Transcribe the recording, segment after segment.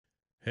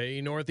Hey,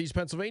 Northeast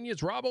Pennsylvania,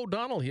 it's Rob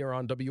O'Donnell here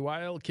on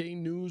WILK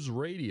News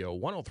Radio,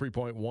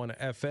 103.1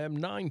 FM,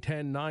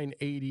 910,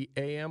 980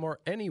 AM, or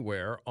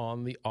anywhere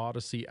on the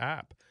Odyssey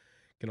app.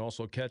 You can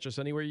also catch us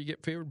anywhere you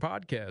get favorite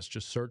podcasts.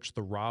 Just search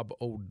The Rob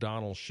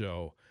O'Donnell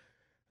Show.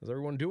 How's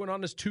everyone doing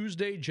on this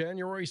Tuesday,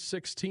 January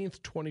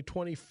 16th,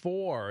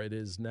 2024? It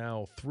is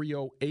now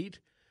 3:08,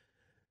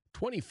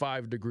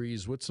 25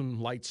 degrees with some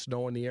light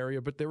snow in the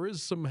area, but there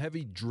is some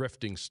heavy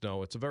drifting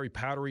snow. It's a very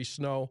powdery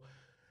snow.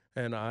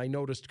 And I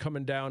noticed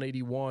coming down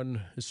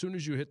 81, as soon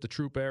as you hit the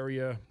Troop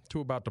area to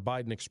about the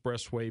Biden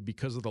Expressway,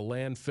 because of the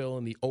landfill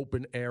and the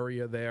open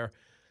area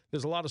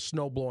there's a lot of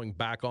snow blowing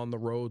back on the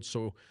road.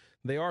 So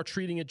they are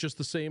treating it just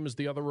the same as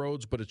the other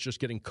roads, but it's just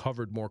getting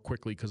covered more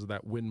quickly because of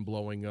that wind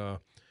blowing,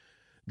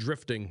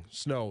 drifting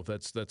snow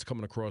that's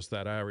coming across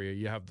that area.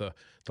 You have the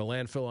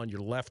landfill on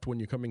your left when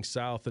you're coming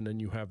south, and then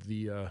you have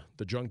the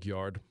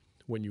junkyard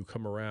when you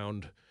come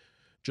around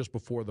just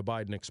before the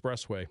Biden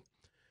Expressway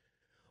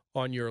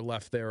on your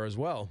left there as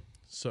well.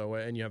 So,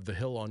 and you have the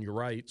hill on your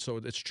right. So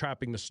it's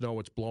trapping the snow.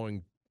 It's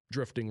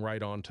drifting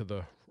right on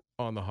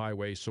the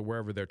highway. So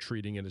wherever they're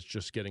treating it, it's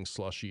just getting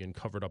slushy and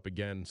covered up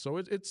again. So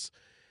it's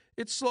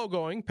slow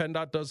going.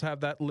 PennDOT does have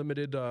that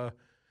limited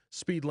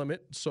speed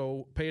limit.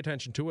 So pay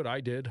attention to it.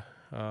 I did.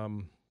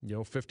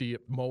 50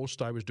 at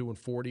most. I was doing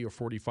 40 or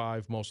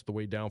 45 most of the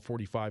way down.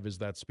 45 is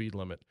that speed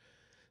limit.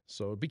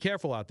 So be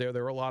careful out there.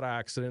 There are a lot of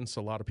accidents,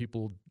 a lot of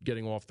people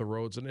getting off the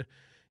roads. And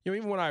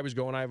even when I was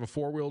going, I have a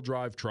four-wheel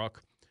drive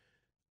truck,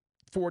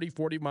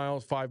 40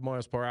 miles, 5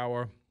 miles per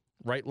hour,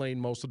 right lane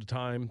most of the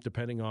time,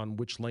 depending on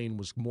which lane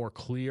was more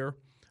clear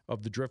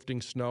of the drifting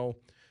snow.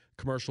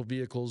 Commercial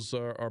vehicles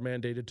are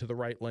mandated to the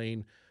right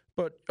lane.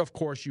 But, of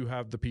course, you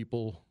have the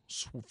people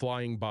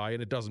flying by,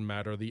 and it doesn't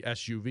matter, the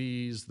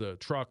SUVs, the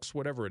trucks,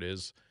 whatever it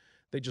is,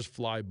 they just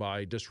fly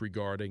by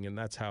disregarding, and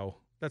that's how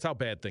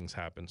bad things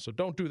happen. So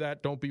don't do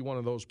that. Don't be one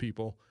of those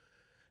people.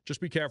 Just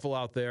be careful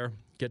out there.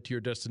 Get to your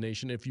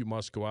destination if you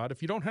must go out.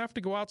 If you don't have to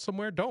go out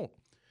somewhere, don't.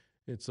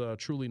 It's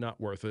truly not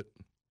worth it.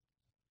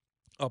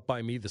 Up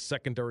by me, the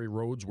secondary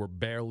roads were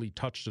barely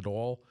touched at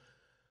all.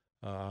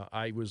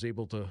 I was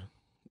able to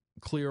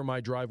clear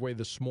my driveway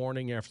this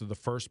morning after the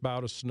first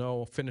bout of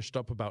snow, finished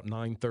up about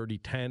 9:30,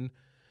 10.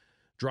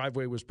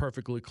 Driveway was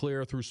perfectly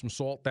clear, threw some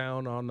salt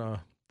down on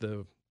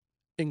the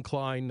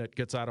incline that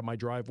gets out of my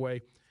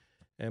driveway.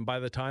 And by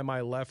the time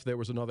I left, there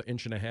was another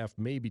 1.5 inches,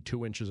 maybe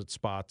 2 inches at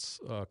spots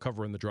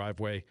covering the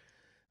driveway.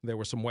 There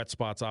were some wet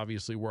spots,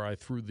 obviously, where I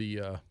threw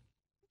the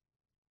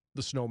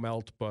snow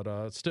melt,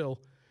 but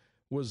still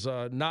was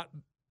not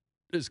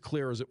as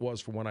clear as it was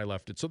from when I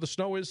left it. So the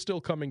snow is still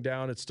coming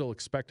down. It's still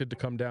expected to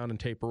come down and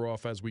taper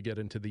off as we get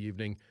into the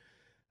evening.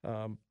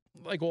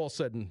 Like all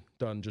said and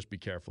done, just be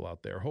careful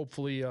out there.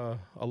 Hopefully a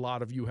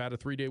lot of you had a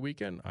 3-day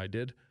weekend. I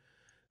did.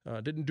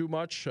 Didn't do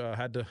much.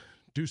 Had to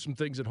do some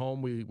things at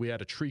home. We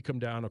had a tree come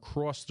down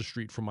across the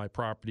street from my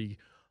property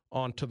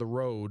onto the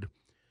road.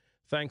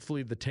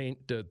 Thankfully,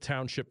 the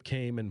township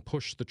came and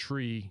pushed the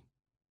tree,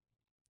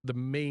 the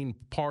main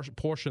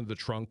portion of the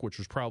trunk, which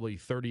was probably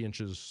 30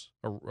 inches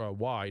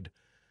wide,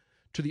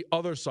 to the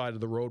other side of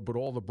the road, but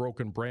all the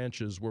broken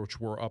branches, which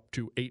were up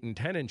to 8 and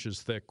 10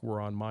 inches thick,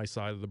 were on my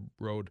side of the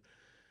road.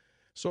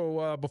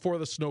 So before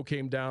the snow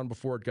came down,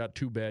 before it got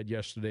too bad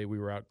yesterday, we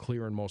were out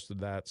clearing most of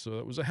that. So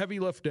it was a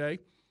heavy lift day.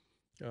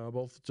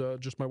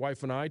 Just my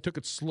wife and I took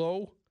it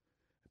slow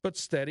but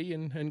steady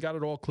and got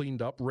it all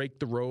cleaned up, raked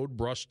the road,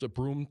 brushed the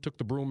broom, took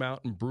the broom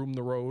out and broomed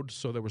the road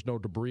so there was no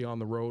debris on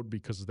the road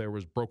because there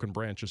was broken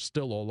branches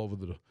still all over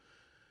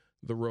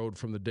the road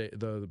from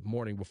the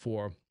morning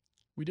before.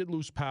 We did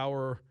lose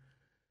power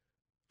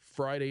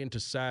Friday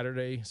into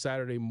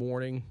Saturday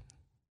morning.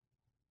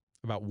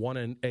 About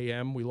 1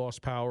 a.m. we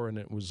lost power, and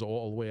it was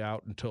all the way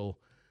out until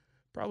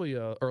probably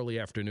early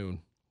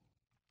afternoon.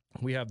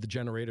 We have the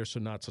generator, so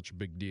not such a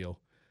big deal.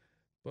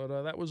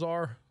 But that was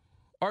our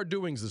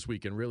doings this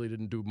weekend. Really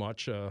didn't do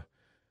much.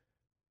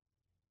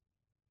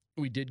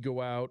 We did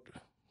go out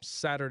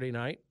Saturday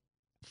night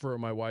for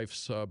my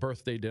wife's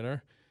birthday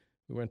dinner.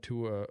 We went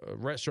to a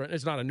restaurant.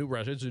 It's not a new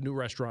restaurant. It's a new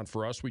restaurant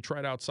for us. We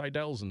tried out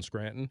Seidel's in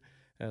Scranton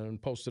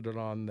and posted it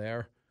on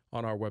there,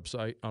 on our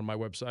website, on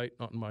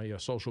my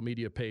social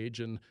media page.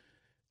 And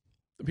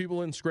the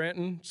people in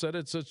Scranton said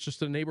it's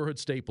just a neighborhood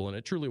staple, and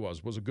it truly was.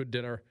 It was a good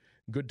dinner,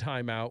 good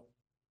time out.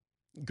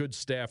 Good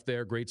staff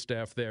there, great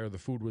staff there. The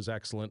food was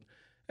excellent.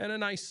 And a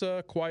nice,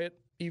 quiet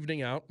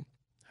evening out.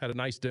 Had a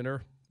nice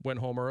dinner, went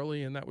home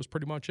early, and that was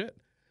pretty much it.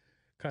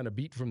 Kind of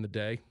beat from the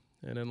day.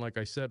 And then, like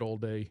I said, all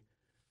day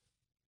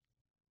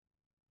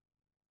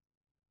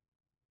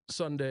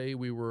Sunday,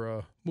 we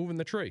were moving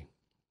the tree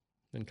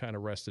and kind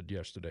of rested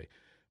yesterday.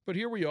 But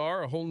here we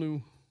are, a whole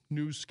new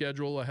news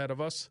schedule ahead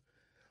of us.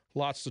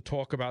 Lots to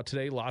talk about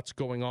today. Lots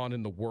going on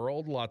in the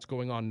world. Lots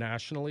going on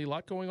nationally. A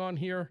lot going on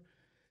here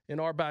in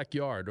our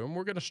backyard, and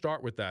we're going to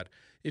start with that.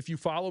 If you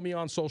follow me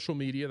on social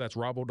media, that's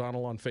Rob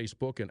O'Donnell on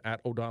Facebook and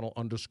at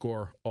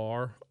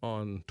O'Donnell_R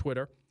on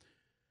Twitter.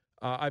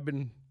 I've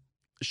been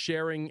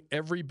sharing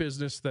every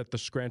business that the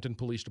Scranton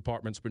Police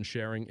Department's been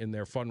sharing in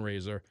their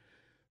fundraiser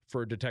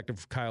for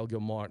Detective Kyle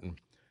Gilmartin.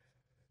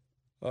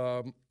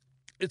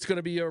 It's going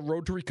to be a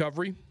road to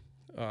recovery.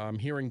 I'm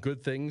hearing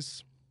good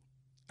things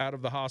out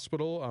of the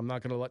hospital. I'm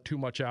not going to let too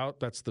much out.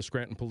 That's the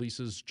Scranton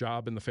Police's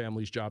job and the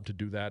family's job to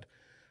do that.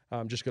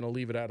 I'm just going to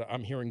leave it at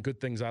I'm hearing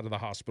good things out of the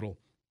hospital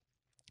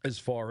as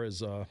far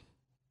as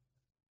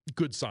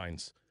good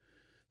signs.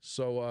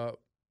 So,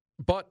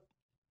 but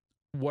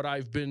what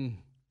I've been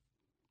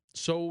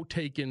so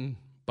taken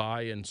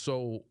by and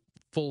so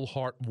full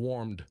heart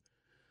warmed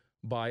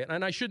by it,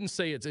 and I shouldn't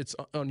say it's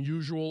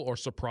unusual or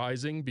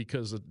surprising,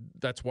 because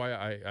that's why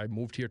I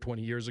moved here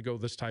 20 years ago,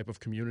 this type of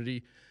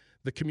community.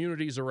 The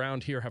communities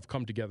around here have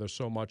come together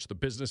so much. The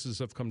businesses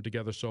have come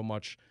together so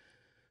much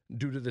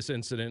due to this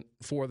incident,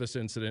 for this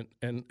incident,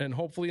 and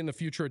hopefully in the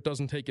future it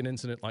doesn't take an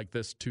incident like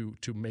this to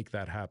make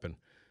that happen.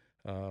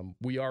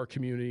 We are a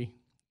community.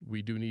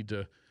 We do need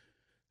to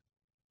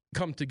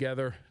come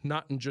together,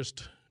 not in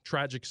just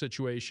tragic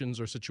situations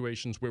or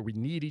situations where we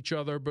need each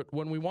other, but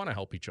when we want to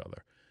help each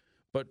other.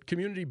 But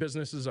community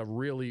businesses have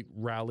really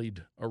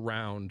rallied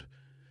around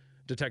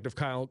Detective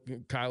Kyle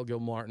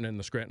Gilmartin and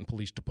the Scranton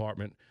Police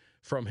Department,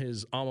 from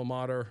his alma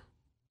mater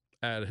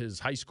at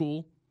his high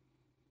school,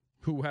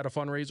 who had a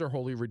fundraiser,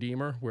 Holy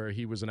Redeemer, where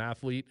he was an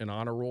athlete, an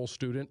honor roll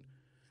student,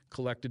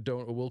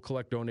 will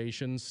collect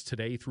donations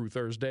today through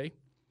Thursday.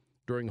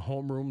 During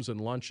homerooms and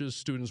lunches,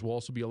 students will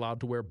also be allowed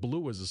to wear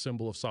blue as a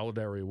symbol of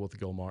solidarity with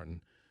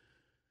Gilmartin.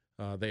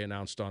 They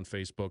announced on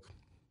Facebook.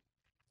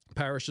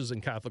 Parishes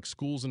and Catholic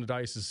schools in the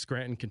Diocese of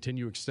Scranton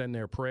continue to extend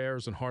their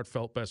prayers and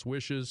heartfelt best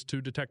wishes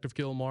to Detective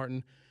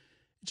Gilmartin.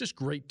 It's just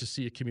great to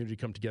see a community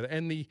come together.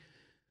 And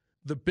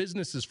the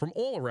businesses from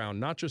all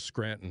around, not just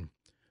Scranton.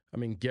 I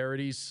mean,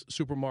 Garrity's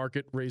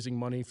Supermarket raising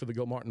money for the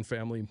Gilmartin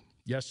family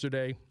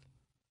yesterday,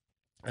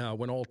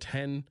 when all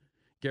 10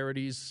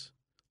 Garrity's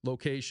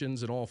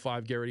locations and all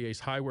 5 Garrity Ace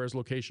Highware's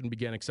location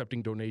began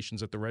accepting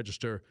donations at the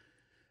register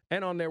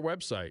and on their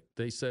website.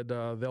 They said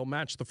they'll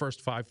match the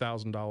first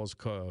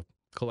 $5,000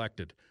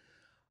 collected.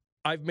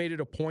 I've made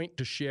it a point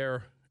to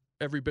share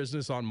every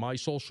business on my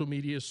social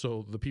media,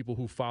 so the people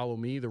who follow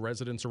me, the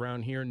residents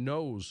around here,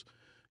 knows,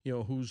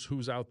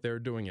 who's out there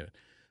doing it.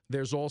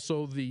 There's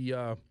also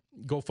the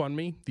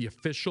GoFundMe, the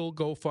official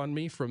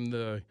GoFundMe from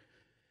the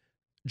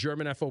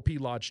German FOP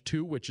Lodge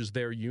 2, which is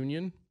their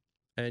union,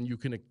 and you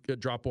can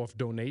drop off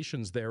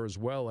donations there as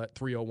well at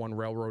 301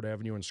 Railroad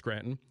Avenue in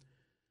Scranton.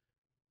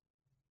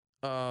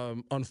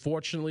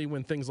 Unfortunately,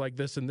 when things like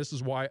this, and this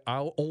is why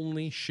I'll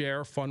only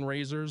share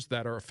fundraisers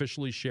that are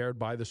officially shared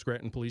by the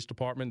Scranton Police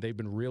Department. They've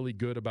been really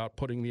good about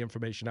putting the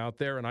information out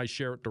there, and I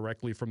share it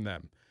directly from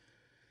them.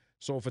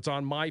 So if it's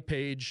on my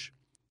page,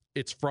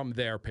 it's from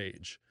their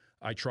page.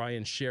 I try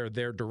and share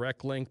their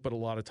direct link, but a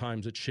lot of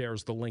times it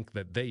shares the link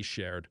that they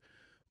shared.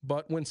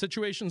 But when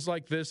situations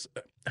like this,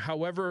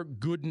 however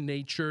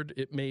good-natured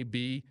it may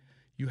be,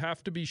 you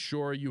have to be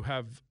sure you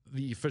have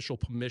the official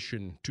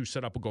permission to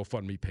set up a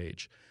GoFundMe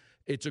page.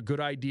 It's a good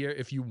idea,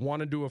 if you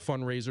want to do a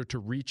fundraiser, to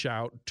reach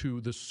out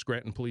to the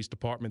Scranton Police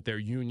Department, their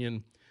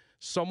union,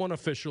 someone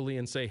officially,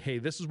 and say, hey,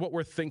 this is what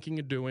we're thinking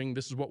of doing.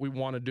 This is what we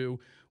want to do.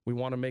 We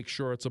want to make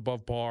sure it's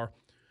above par,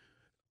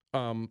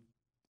 and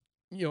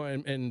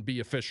be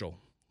official.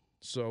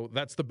 So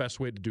that's the best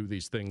way to do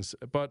these things.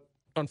 But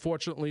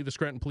unfortunately, the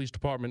Scranton Police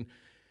Department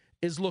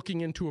is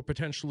looking into a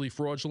potentially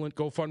fraudulent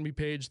GoFundMe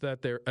page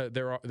that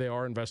they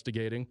are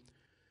investigating.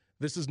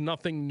 This is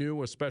nothing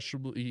new,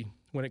 especially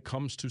when it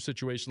comes to a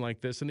situation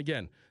like this. And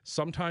again,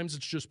 sometimes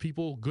it's just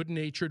people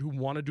good-natured who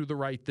want to do the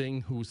right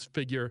thing, who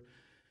figure,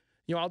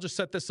 I'll just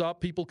set this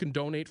up. People can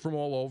donate from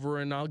all over,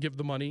 and I'll give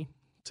the money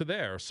to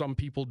there. Some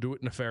people do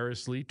it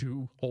nefariously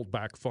to hold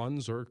back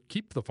funds or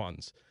keep the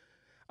funds.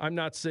 I'm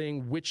not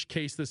saying which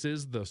case this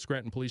is. The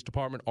Scranton Police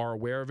Department are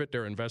aware of it.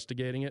 They're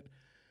investigating it.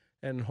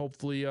 And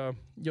hopefully,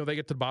 they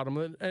get to the bottom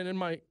of it. And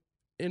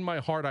in my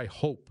heart, I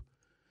hope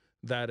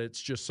that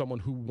it's just someone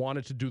who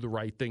wanted to do the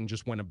right thing,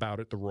 just went about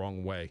it the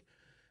wrong way.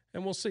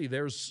 And we'll see.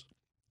 There's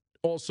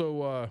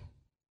also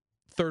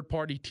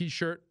third-party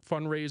T-shirt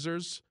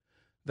fundraisers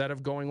that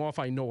have going off.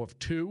 I know of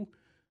 2.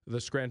 The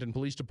Scranton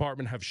Police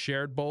Department have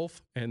shared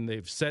both, and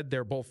they've said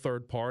they're both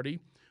third-party,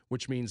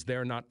 which means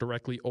they're not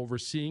directly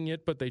overseeing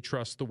it, but they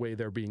trust the way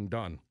they're being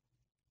done.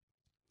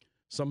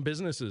 Some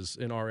businesses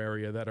in our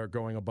area that are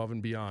going above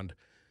and beyond.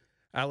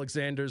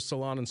 Alexander's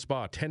Salon and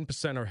Spa,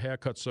 10% are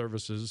haircut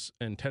services,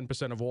 and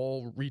 10% of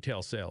all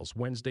retail sales,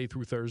 Wednesday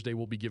through Thursday,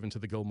 will be given to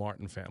the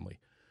Gilmartin family.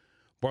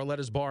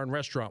 Barletta's Bar and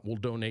Restaurant will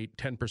donate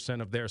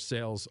 10% of their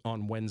sales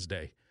on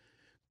Wednesday.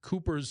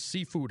 Cooper's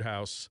Seafood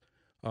House,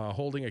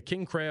 holding a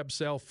king crab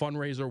sale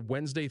fundraiser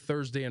Wednesday,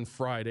 Thursday, and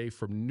Friday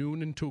from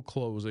noon until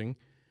closing,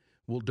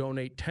 will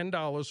donate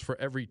 $10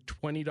 for every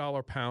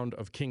 $20 pound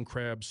of king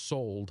crabs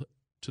sold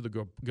to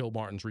the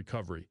Gilmartin's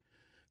recovery.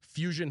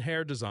 Fusion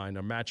Hair Design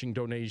are matching and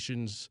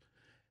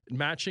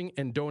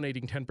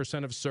donating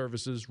 10% of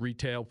services,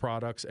 retail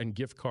products, and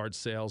gift card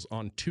sales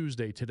on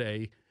Tuesday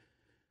today.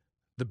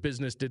 The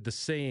business did the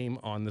same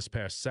on this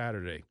past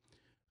Saturday.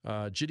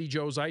 Jitty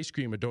Joe's Ice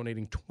Cream are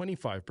donating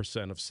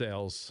 25% of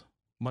sales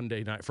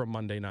Monday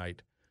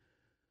night.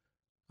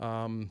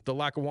 The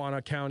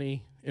Lackawanna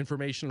County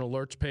Information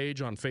Alerts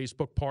page on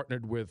Facebook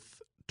partnered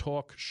with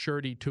Talk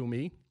Shirty to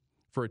Me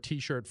for a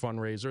T-shirt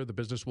fundraiser. The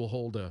business will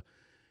hold a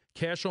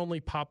cash-only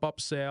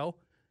pop-up sale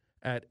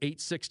at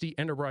 860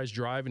 Enterprise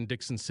Drive in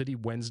Dixon City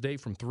Wednesday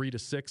from 3 to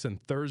 6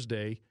 and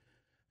Thursday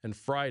and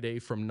Friday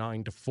from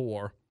 9 to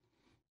 4.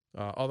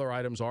 Other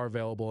items are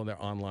available in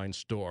their online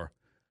store.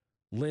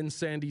 Lynn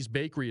Sandy's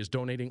Bakery is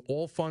donating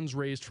all funds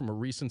raised from a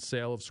recent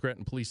sale of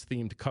Scranton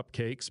Police-themed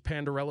cupcakes.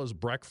 Pandarella's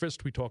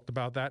Breakfast, we talked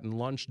about that, and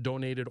lunch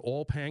donated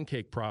all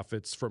pancake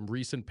profits from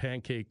recent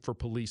Pancake for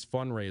Police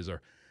fundraiser.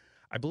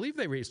 I believe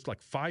they raised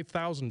like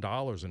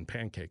 $5,000 in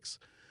pancakes,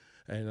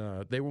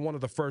 and they were one of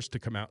the first to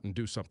come out and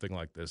do something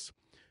like this.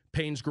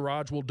 Payne's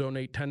Garage will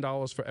donate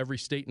 $10 for every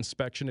state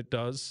inspection it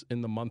does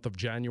in the month of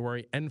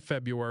January and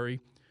February.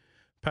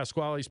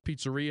 Pasquale's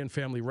Pizzeria and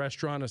Family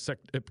Restaurant is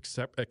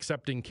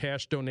accepting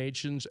cash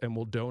donations and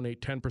will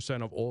donate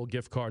 10% of all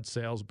gift card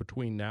sales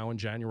between now and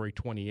January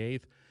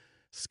 28th.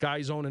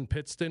 Sky Zone in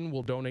Pittston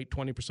will donate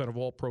 20% of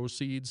all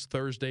proceeds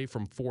Thursday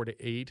from 4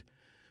 to 8.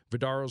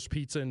 Vidaro's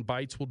Pizza and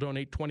Bites will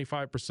donate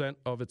 25%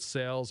 of its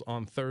sales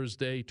on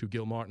Thursday to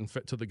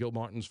the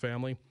Gilmartin's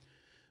family.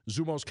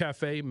 Zumo's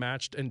Cafe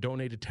matched and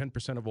donated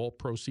 10% of all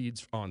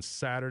proceeds on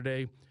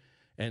Saturday.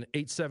 And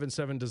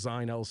 877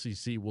 Design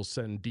LCC will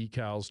send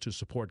decals to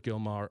support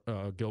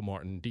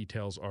Gilmartin.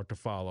 Details are to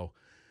follow.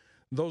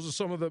 Those are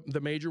some of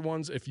the major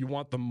ones. If you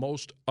want the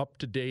most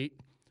up-to-date,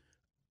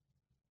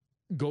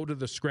 go to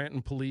the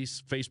Scranton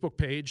Police Facebook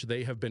page.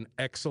 They have been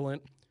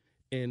excellent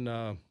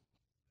in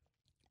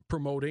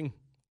promoting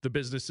the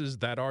businesses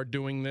that are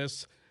doing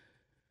this.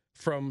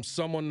 From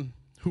someone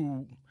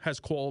who has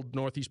called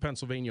Northeast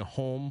Pennsylvania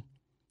home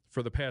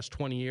for the past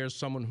 20 years,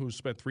 someone who's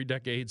spent 3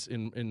 decades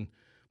in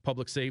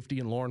public safety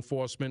and law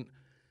enforcement,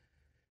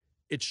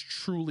 it's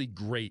truly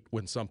great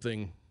when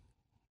something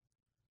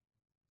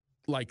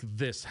like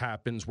this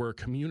happens, where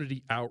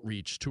community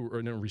outreach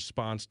in a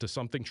response to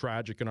something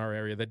tragic in our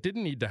area that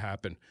didn't need to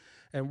happen.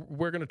 And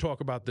we're going to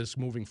talk about this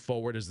moving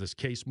forward as this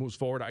case moves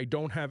forward. I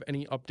don't have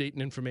any update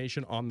and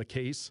information on the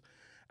case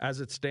as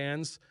it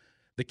stands.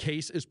 The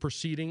case is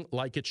proceeding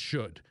like it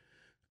should,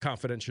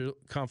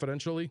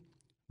 confidentially,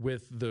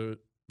 with the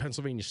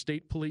Pennsylvania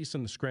State Police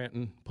and the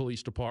Scranton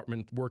Police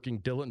Department working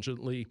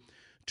diligently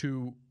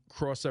to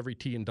cross every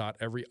T and dot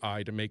every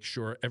I to make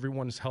sure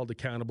everyone is held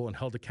accountable and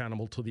held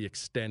accountable to the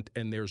extent,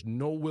 and there's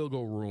no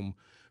wiggle room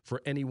for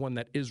anyone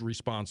that is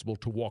responsible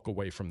to walk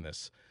away from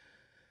this.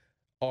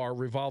 Our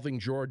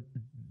revolving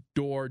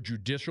door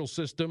judicial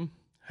system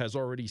has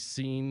already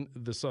seen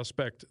the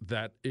suspect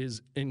that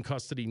is in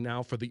custody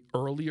now for the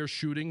earlier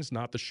shootings,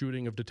 not the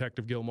shooting of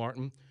Detective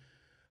Gilmartin.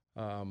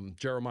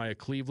 Jeremiah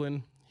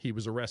Cleveland, he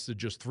was arrested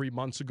just 3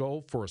 months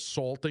ago for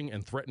assaulting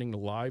and threatening the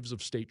lives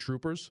of state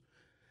troopers.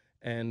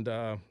 And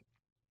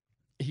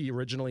he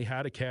originally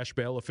had a cash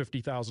bail of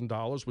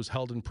 $50,000, was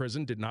held in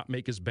prison, did not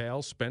make his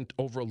bail, spent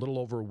a little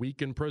over a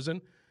week in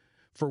prison.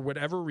 For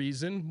whatever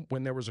reason,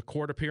 when there was a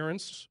court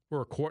appearance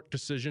or a court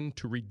decision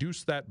to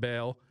reduce that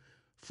bail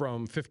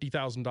from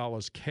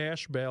 $50,000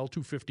 cash bail to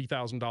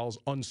 $50,000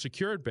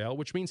 unsecured bail,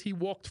 which means he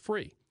walked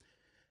free.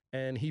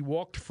 And he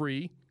walked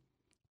free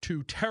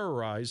to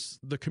terrorize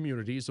the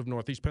communities of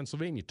Northeast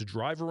Pennsylvania, to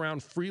drive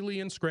around freely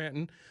in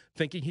Scranton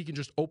thinking he can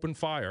just open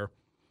fire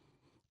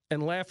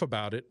and laugh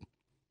about it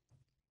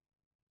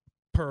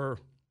per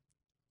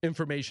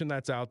information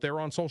that's out there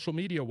on social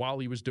media while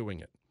he was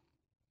doing it.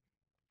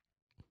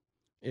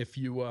 If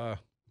you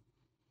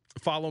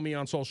follow me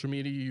on social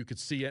media, you could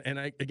see it. And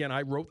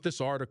I wrote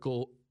this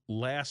article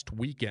last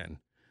weekend,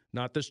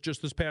 not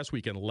just this past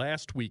weekend.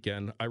 Last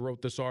weekend, I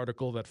wrote this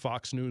article that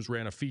Fox News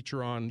ran a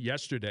feature on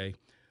yesterday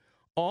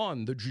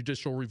on the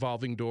judicial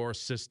revolving door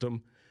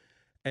system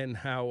and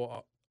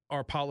how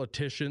our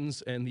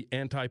politicians and the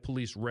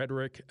anti-police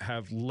rhetoric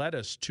have led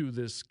us to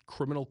this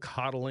criminal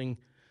coddling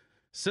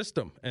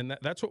system. And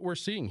that's what we're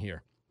seeing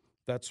here.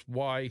 That's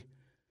why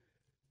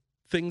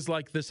things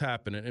like this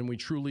happen, and we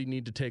truly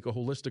need to take a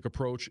holistic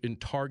approach in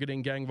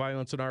targeting gang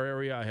violence in our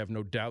area. I have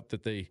no doubt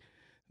that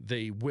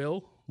they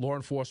will. Law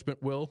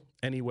enforcement will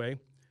anyway.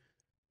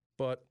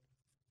 But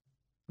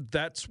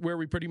that's where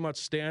we pretty much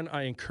stand.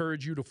 I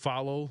encourage you to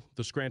follow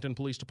the Scranton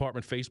Police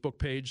Department Facebook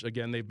page.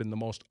 Again, they've been the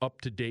most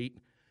up-to-date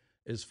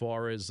as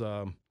far as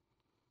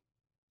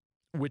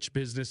which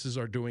businesses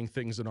are doing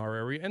things in our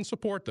area, and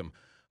support them.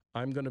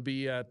 I'm going to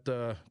be at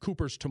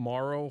Cooper's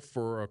tomorrow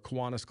for a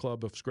Kiwanis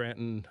Club of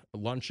Scranton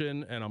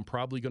luncheon, and I'm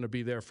probably going to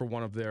be there for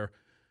one of their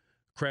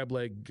crab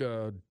leg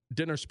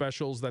dinner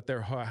specials that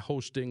they're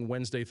hosting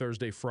Wednesday,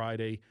 Thursday,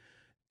 Friday.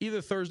 Either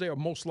Thursday or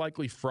most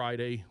likely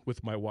Friday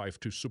with my wife,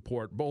 to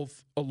support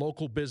both a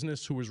local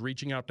business who is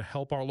reaching out to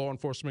help our law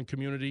enforcement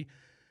community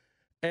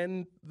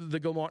and the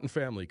Gilmartin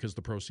family, because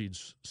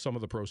some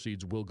of the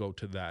proceeds will go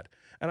to that.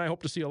 And I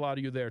hope to see a lot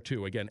of you there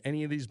too. Again,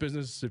 any of these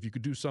businesses, if you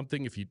could do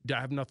something, if you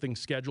have nothing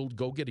scheduled,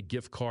 go get a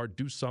gift card,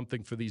 do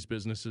something for these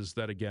businesses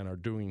that, again, are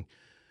doing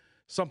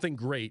something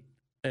great.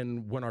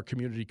 And when our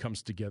community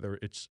comes together,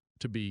 it's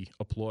to be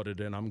applauded.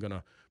 And I'm going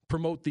to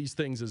promote these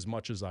things as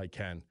much as I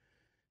can.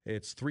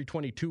 It's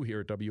 3:22 here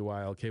at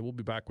WILK. We'll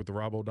be back with the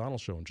Rob O'Donnell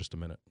Show in just a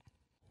minute.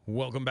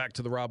 Welcome back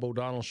to the Rob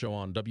O'Donnell Show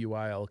on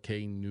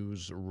WILK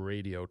News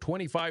Radio.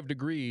 25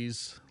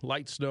 degrees,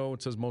 light snow.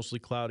 It says mostly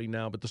cloudy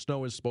now, but the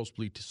snow is supposed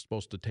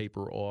to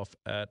taper off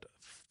at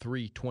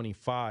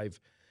 3:25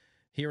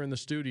 here in the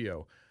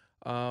studio.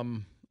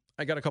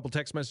 I got a couple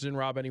text messages in,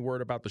 Rob. Any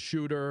word about the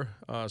shooter?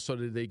 So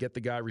did they get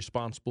the guy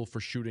responsible for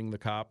shooting the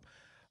cop?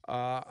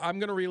 I'm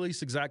going to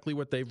release exactly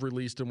what they've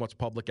released and what's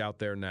public out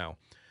there now.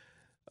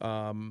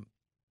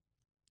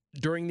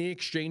 During the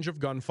exchange of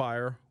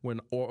gunfire, when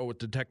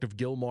Detective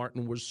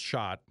Gilmartin was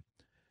shot,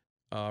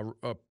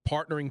 a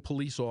partnering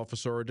police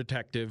officer or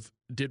detective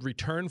did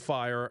return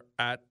fire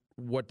at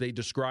what they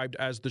described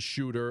as the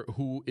shooter,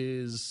 who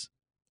is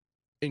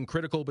in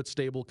critical but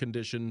stable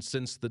condition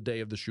since the day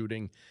of the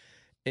shooting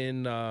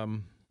in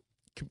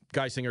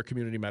Geisinger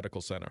Community Medical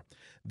Center.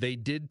 They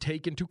did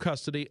take into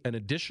custody an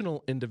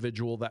additional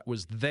individual that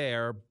was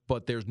there,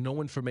 but there's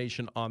no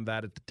information on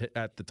that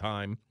at the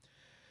time.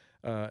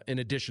 In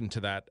addition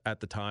to that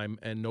at the time,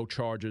 and no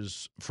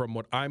charges from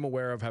what I'm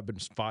aware of have been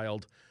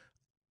filed.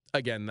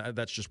 Again,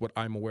 that's just what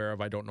I'm aware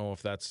of. I don't know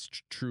if that's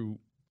true,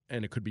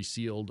 and it could be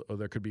sealed, or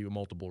there could be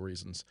multiple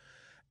reasons.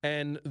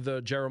 And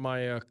the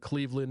Jeremiah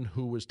Cleveland,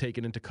 who was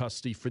taken into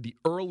custody for the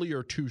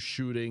earlier two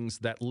shootings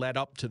that led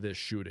up to this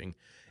shooting,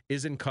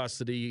 is in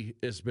custody,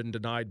 has been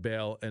denied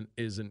bail, and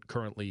isn't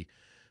currently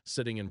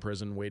sitting in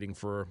prison waiting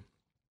for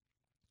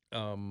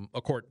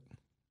a court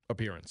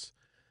appearance.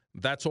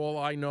 That's all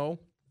I know.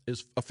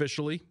 Is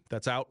officially,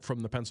 that's out from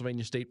the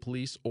Pennsylvania State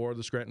Police or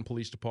the Scranton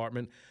Police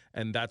Department,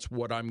 and that's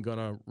what I'm going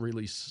to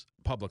release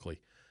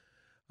publicly.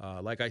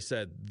 Like I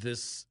said,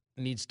 this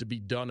needs to be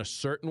done a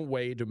certain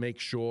way to make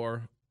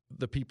sure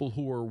the people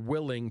who are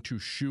willing to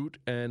shoot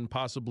and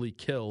possibly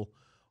kill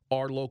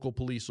our local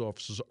police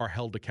officers are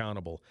held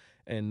accountable,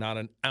 and not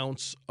an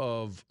ounce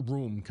of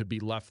room could be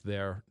left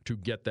there to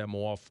get them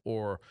off,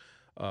 or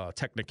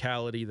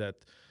technicality that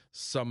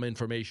some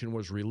information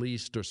was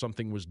released or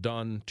something was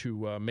done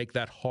to make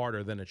that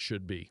harder than it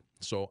should be.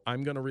 So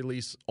I'm going to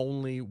release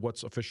only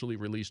what's officially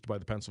released by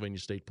the Pennsylvania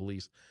State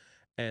Police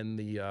and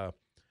the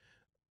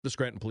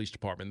Scranton Police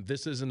Department.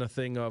 This isn't a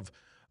thing of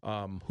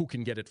who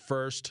can get it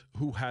first,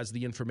 who has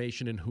the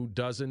information and who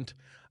doesn't.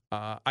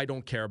 I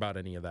don't care about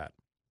any of that.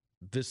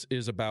 This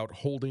is about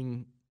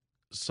holding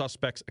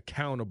suspects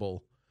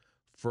accountable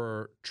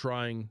for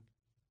trying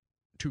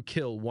to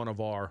kill one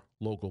of our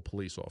local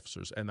police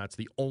officers. And that's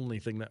the only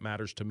thing that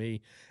matters to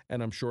me.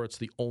 And I'm sure it's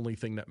the only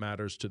thing that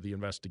matters to the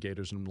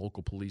investigators and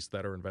local police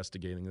that are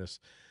investigating this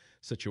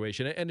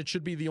situation. And it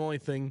should be the only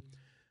thing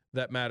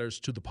that matters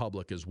to the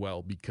public as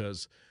well,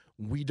 because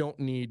we don't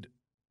need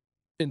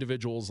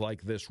individuals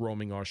like this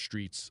roaming our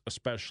streets,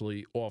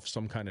 especially off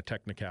some kind of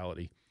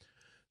technicality.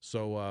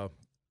 So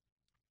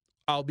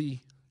I'll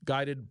be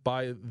guided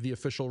by the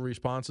official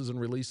responses and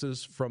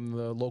releases from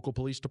the local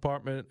police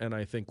department, and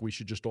I think we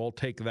should just all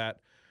take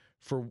that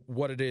for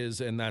what it is,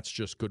 and that's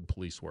just good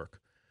police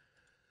work.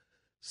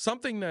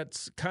 Something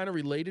that's kind of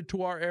related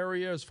to our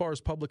area as far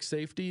as public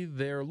safety,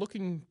 they're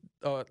looking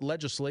at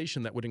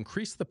legislation that would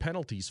increase the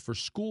penalties for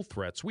school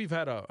threats. We've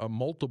had a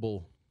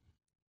multiple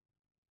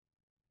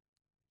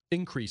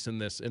increase in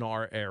this in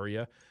our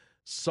area.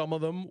 Some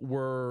of them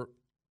were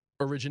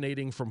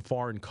originating from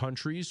foreign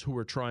countries who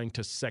were trying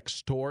to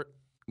sextort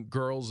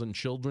girls and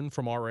children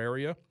from our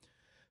area.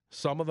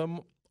 Some of them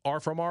are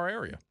from our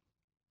area.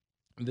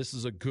 This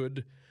is a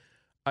good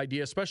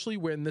idea, especially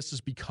when this is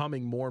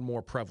becoming more and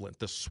more prevalent.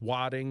 The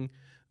swatting,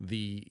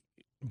 the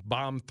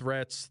bomb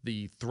threats,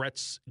 the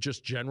threats,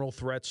 just general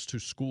threats to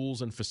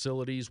schools and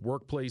facilities,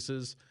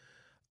 workplaces.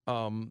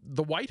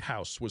 The White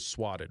House was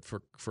swatted,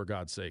 for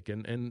God's sake.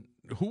 And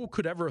who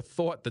could ever have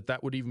thought that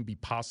that would even be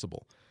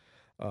possible?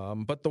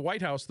 But the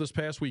White House this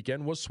past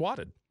weekend was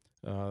swatted.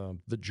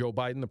 The Joe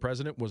Biden, the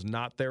president, was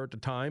not there at the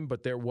time,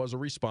 but there was a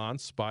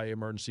response by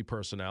emergency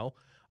personnel.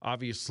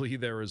 Obviously,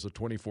 there is a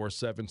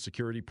 24/7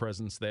 security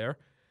presence there.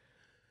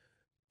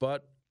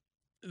 But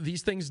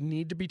these things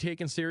need to be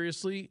taken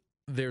seriously.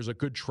 There's a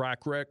good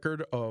track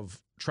record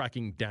of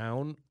tracking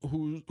down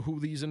who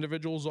these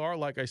individuals are.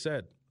 Like I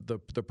said, the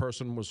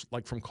person was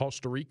like from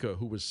Costa Rica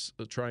who was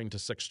trying to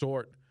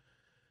sextort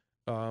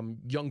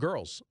young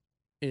girls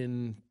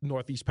in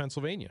Northeast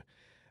Pennsylvania.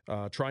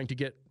 Trying to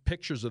get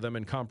pictures of them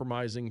in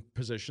compromising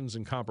positions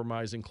and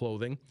compromising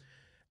clothing.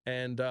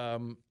 And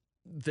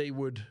they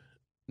would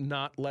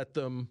not let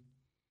them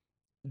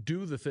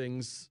do the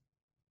things.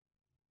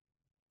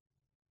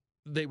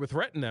 They would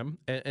threaten them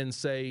and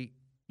say,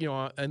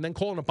 and then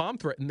call in a bomb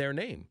threat in their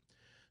name.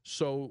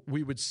 So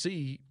we would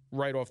see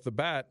right off the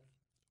bat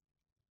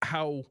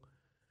how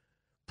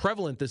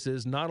prevalent this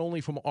is, not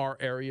only from our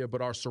area,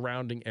 but our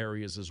surrounding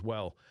areas as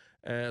well.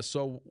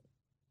 So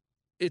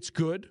it's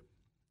good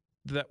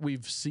that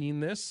we've seen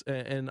this,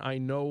 and I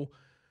know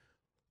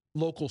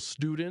local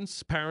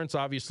students, parents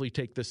obviously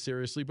take this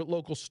seriously, but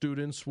local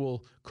students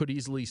could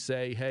easily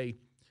say, hey,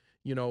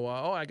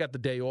 I got the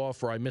day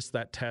off, or I missed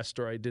that test,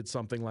 or I did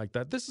something like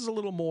that. This is a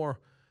little more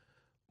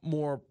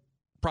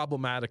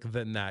problematic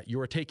than that. You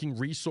are taking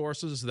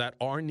resources that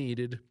are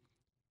needed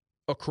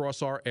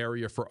across our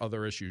area for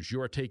other issues.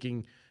 You are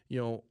taking,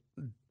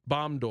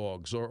 bomb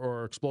dogs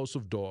or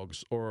explosive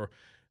dogs or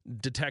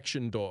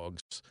detection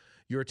dogs.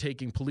 You're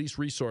taking police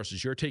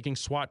resources. You're taking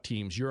SWAT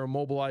teams. You're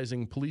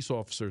mobilizing police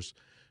officers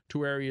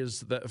to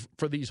areas that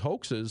for these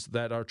hoaxes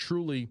that are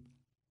truly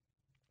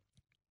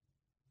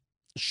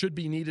should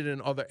be needed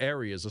in other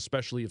areas,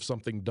 especially if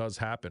something does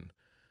happen.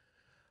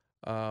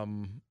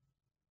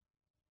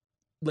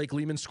 Lake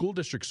Lehman School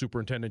District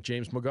Superintendent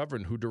James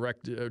McGovern,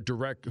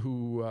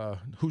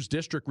 whose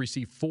district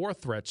received 4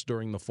 threats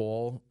during the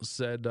fall,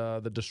 said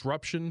the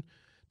disruption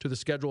to the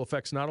schedule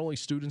affects not only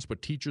students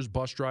but teachers,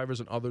 bus drivers,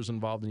 and others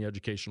involved in the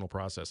educational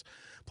process.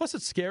 Plus,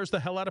 it scares the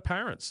hell out of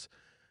parents.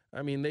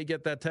 I mean, they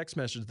get that text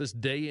message, this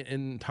day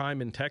and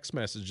time in text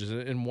messages,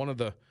 and one of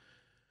the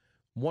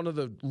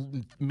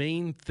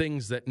main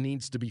things that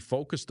needs to be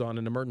focused on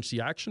in emergency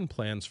action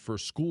plans for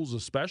schools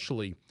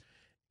especially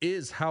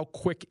is how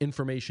quick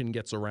information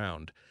gets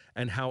around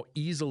and how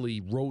easily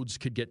roads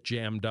could get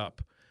jammed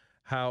up,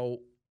 how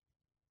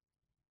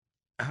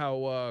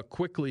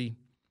quickly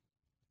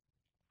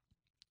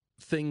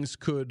things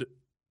could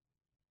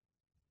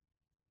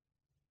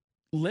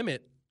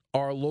limit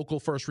our local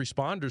first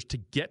responders to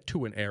get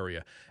to an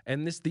area.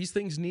 And these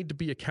things need to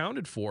be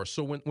accounted for.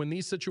 So when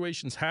these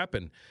situations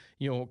happen,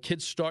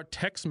 kids start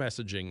text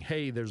messaging,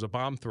 hey, there's a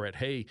bomb threat.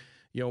 Hey,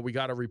 we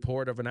got a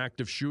report of an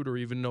active shooter,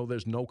 even though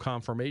there's no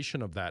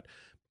confirmation of that.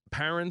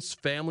 Parents,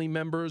 family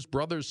members,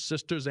 brothers,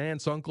 sisters,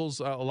 aunts, uncles,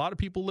 a lot of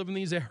people live in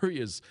these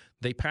areas.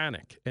 They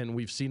panic, and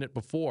we've seen it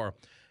before.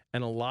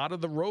 And a lot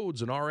of the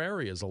roads in our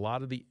areas, a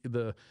lot of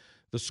the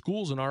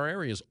schools in our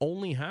areas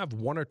only have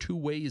 1 or 2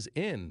 ways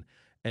in,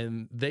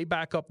 and they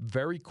back up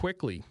very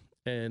quickly.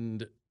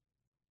 And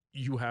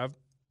you have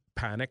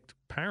panicked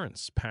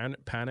parents,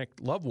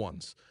 panicked loved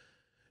ones.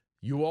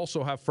 You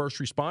also have first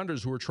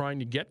responders who are trying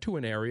to get to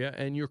an area,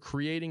 and you're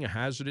creating a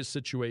hazardous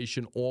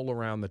situation all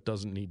around that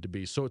doesn't need to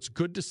be. So it's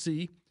good to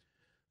see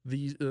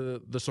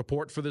the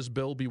support for this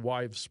bill be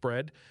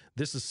widespread.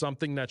 This is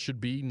something that should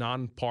be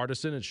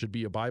nonpartisan. It should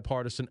be a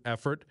bipartisan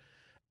effort,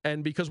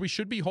 and because we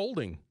should be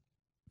holding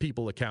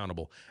people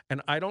accountable.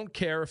 And I don't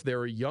care if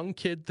they're a young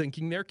kid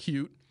thinking they're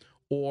cute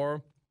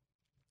or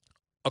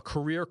a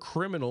career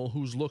criminal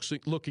who's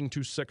looking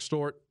to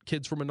extort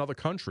kids from another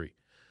country.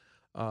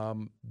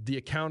 The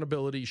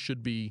accountability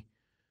should be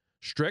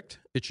strict,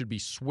 it should be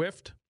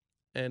swift,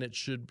 and it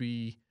should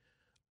be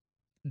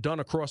done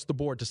across the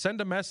board to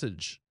send a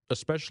message,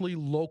 especially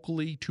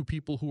locally, to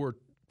people who are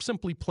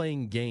simply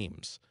playing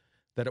games,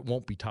 that it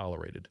won't be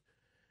tolerated.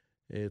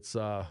 It's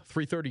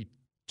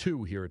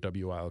 3:32 here at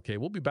WILK.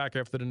 We'll be back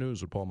after the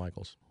news with Paul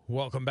Michaels.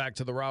 Welcome back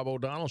to the Rob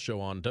O'Donnell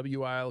Show on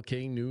WILK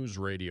News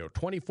Radio.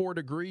 24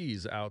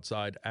 degrees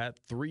outside at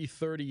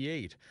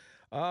 3:38.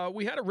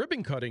 We had a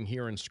ribbon cutting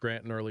here in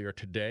Scranton earlier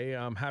today.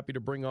 I'm happy to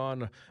bring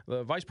on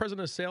the Vice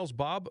President of Sales,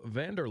 Bob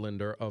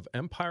Vanderlinder of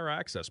Empire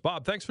Access.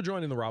 Bob, thanks for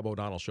joining the Rob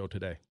O'Donnell Show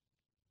today.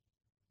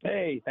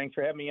 Hey, thanks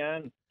for having me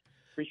on.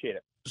 Appreciate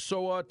it.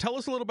 So tell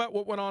us a little about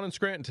what went on in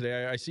Scranton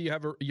today. I see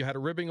you had a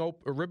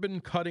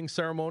ribbon cutting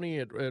ceremony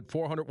at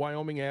 400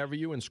 Wyoming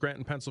Avenue in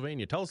Scranton,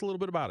 Pennsylvania. Tell us a little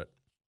bit about it.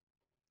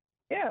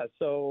 Yeah,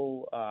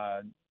 so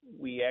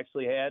we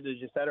actually had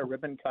a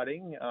ribbon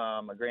cutting,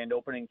 a grand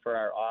opening for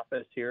our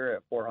office here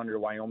at 400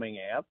 Wyoming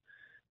Ave.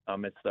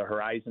 It's the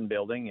Horizon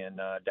building in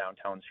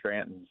downtown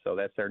Scranton. So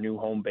that's our new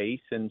home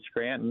base in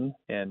Scranton,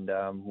 and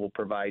we'll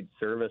provide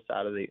service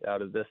out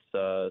of this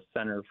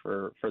center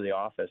for the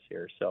office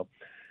here. So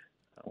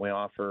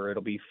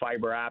it'll be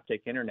fiber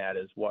optic internet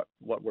is what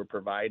we're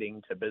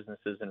providing to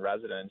businesses and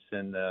residents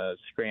in the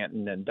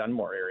Scranton and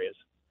Dunmore areas.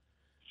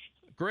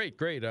 Great.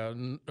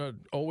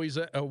 Always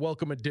a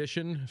welcome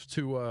addition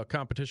to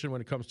competition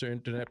when it comes to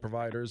internet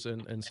providers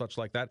and such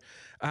like that.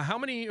 How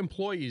many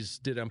employees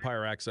did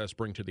Empire Access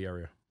bring to the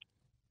area?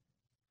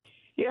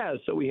 Yeah,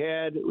 so we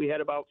had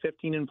about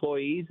 15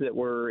 employees that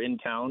were in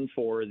town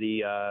for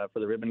the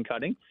ribbon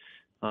cutting.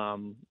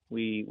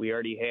 We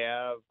already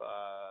have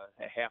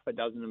a half a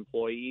dozen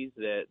employees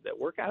that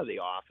work out of the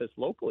office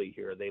locally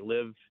here. They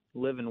live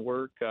and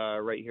work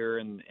right here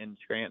in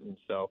Scranton.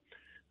 So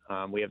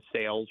we have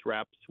sales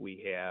reps,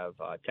 we have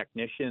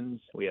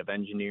technicians, we have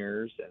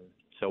engineers, and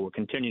so we'll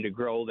continue to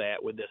grow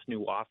that with this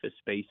new office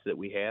space that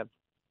we have.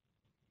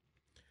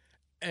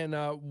 And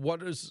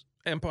what is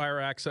Empire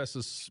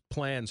Access's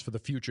plans for the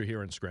future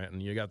here in Scranton?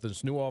 You got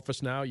this new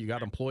office now, you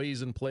got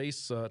employees in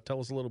place. Tell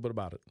us a little bit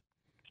about it.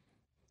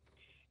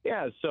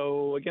 Yeah,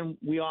 so again,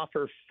 we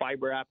offer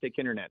fiber optic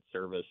internet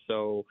service.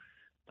 So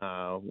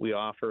we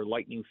offer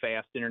lightning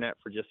fast internet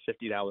for just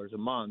 $50 a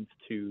month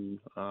to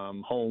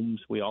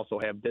homes. We also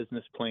have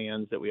business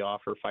plans that we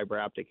offer fiber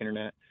optic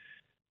internet.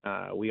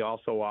 We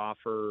also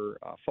offer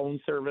phone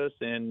service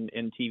and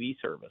TV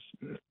service.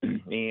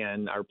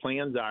 And our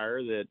plans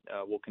are that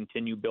we'll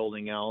continue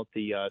building out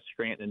the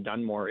Scranton and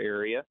Dunmore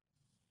area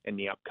in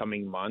the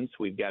upcoming months.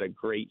 We've got a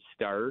great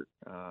start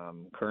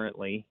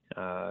currently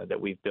that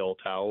we've built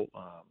out.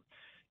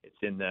 It's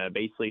in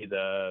basically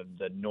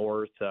the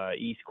north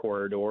east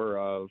corridor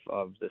of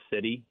the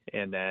city,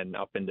 and then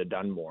up into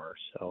Dunmore.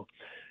 So,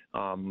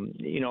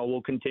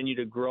 we'll continue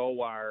to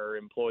grow our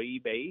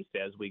employee base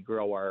as we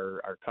grow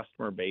our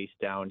customer base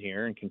down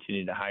here, and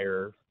continue to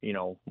hire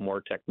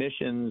more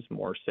technicians,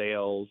 more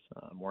sales,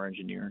 more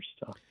engineers.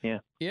 So yeah.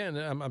 Yeah, and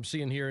I'm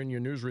seeing here in your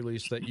news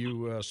release that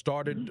you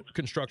started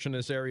construction in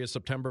this area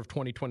September of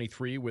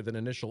 2023 with an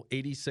initial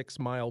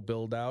 86-mile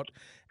build-out,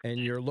 and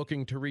you're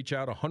looking to reach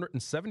out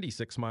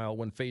 176-mile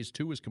when Phase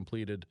 2 is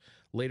completed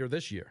later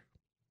this year.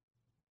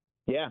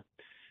 Yeah.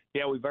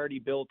 Yeah, we've already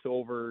built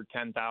over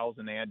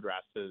 10,000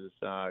 addresses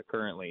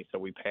currently. So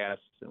we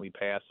passed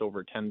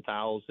over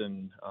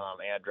 10,000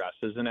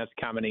 addresses, and that's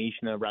a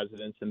combination of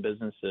residents and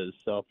businesses.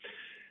 So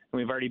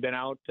we've already been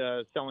out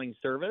selling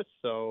service.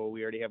 So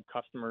we already have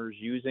customers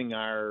using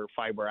our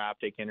fiber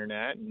optic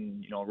internet,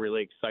 and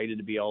really excited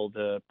to be able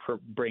to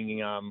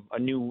bring a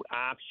new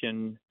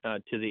option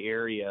to the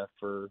area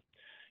for.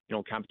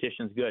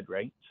 Competition's good,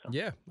 right? So.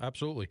 Yeah,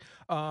 absolutely.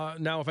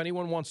 Now, if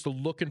anyone wants to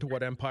look into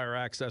what Empire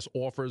Access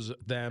offers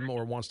them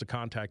or wants to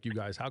contact you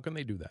guys, how can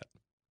they do that?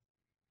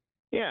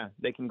 Yeah,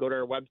 they can go to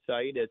our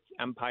website. It's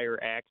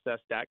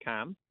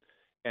empireaccess.com.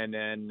 And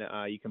then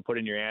you can put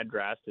in your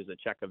address. There's a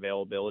check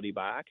availability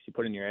box. You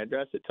put in your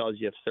address. It tells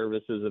you if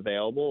service is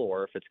available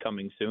or if it's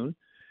coming soon.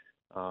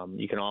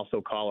 You can also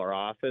call our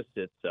office.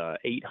 It's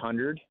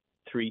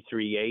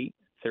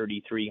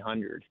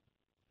 800-338-3300.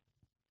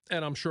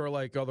 And I'm sure,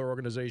 like other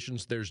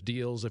organizations, there's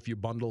deals if you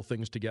bundle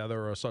things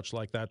together or such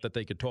like that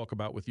they could talk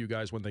about with you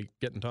guys when they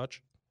get in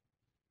touch?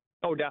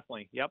 Oh,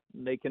 definitely. Yep.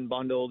 They can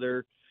bundle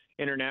their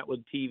internet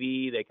with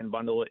TV. They can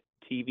bundle it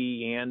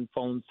TV and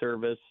phone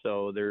service.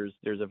 So there's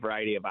a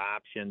variety of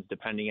options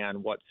depending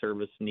on what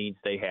service needs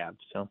they have.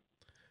 So.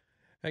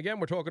 Again,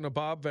 we're talking to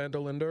Bob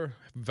Vanderlinder,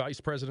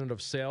 Vice President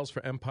of Sales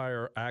for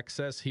Empire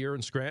Access here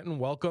in Scranton.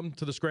 Welcome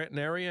to the Scranton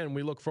area, and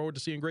we look forward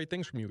to seeing great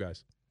things from you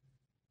guys.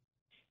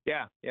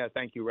 Yeah.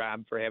 Thank you,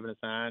 Rob, for having us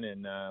on,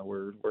 and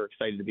we're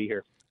excited to be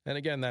here. And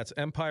again, that's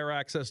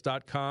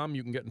empireaccess.com.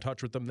 You can get in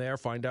touch with them there,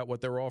 find out what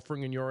they're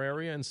offering in your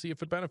area, and see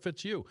if it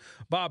benefits you.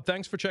 Bob,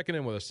 thanks for checking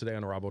in with us today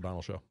on the Rob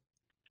O'Donnell Show.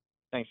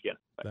 Thanks again.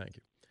 Bye. Thank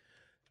you.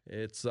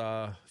 It's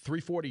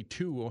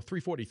 3:42 or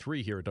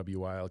 3:43 here at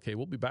WILK.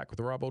 We'll be back with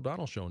the Rob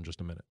O'Donnell Show in just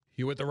a minute.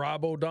 You with the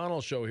Rob O'Donnell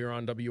Show here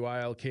on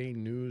WILK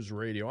News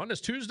Radio on this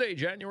Tuesday,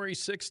 January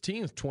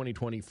 16th,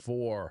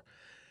 2024.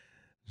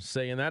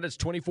 Saying that, it's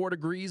 24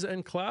 degrees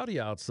and cloudy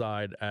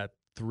outside at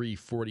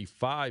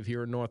 3:45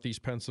 here in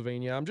Northeast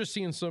Pennsylvania. I'm just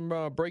seeing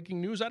some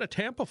breaking news out of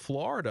Tampa,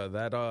 Florida,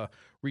 that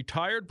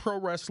retired pro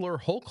wrestler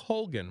Hulk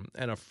Hogan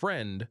and a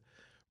friend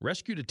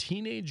rescued a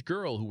teenage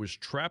girl who was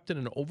trapped in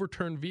an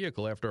overturned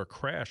vehicle after a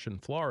crash in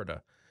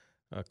Florida,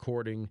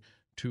 according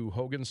to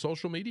Hogan's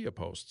social media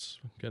posts.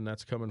 Again,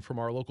 that's coming from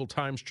our local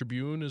Times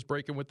Tribune is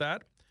breaking with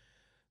that.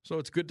 So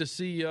it's good to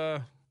see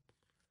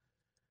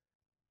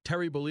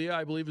Terry Bollea,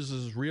 I believe is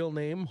his real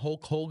name,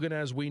 Hulk Hogan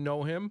as we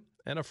know him,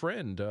 and a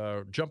friend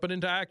jumping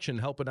into action,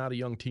 helping out a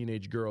young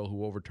teenage girl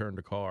who overturned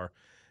a car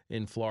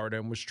in Florida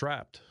and was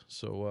trapped.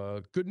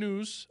 So good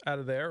news out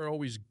of there.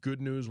 Always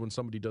good news when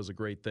somebody does a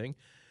great thing.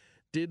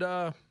 Did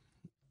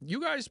you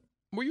guys,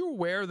 were you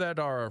aware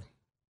that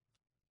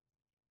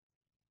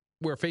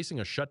we're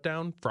facing a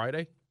shutdown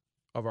Friday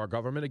of our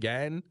government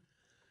again?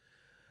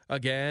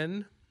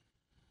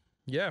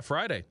 Yeah,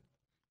 Friday.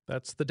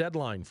 That's the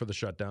deadline for the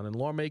shutdown, and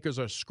lawmakers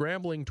are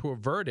scrambling to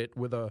avert it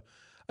with a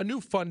new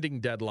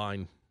funding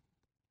deadline.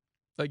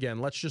 Again,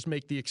 let's just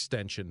make the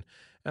extension.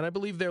 And I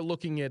believe they're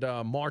looking at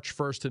March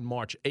 1st and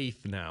March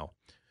 8th now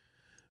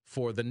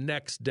for the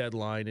next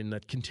deadline in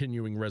that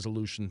continuing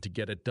resolution to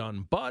get it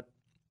done. But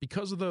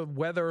because of the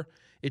weather,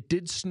 it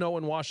did snow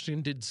in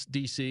Washington,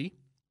 D.C.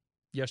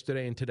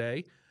 yesterday and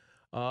today.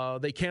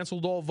 They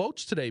canceled all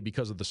votes today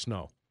because of the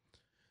snow.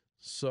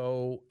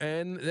 So,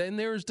 and then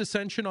there's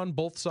dissension on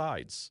both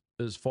sides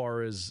as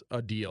far as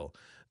a deal.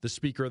 The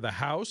Speaker of the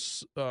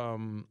House,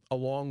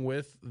 along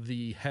with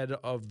the head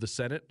of the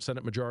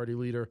Senate Majority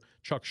Leader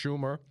Chuck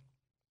Schumer,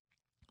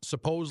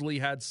 supposedly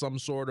had some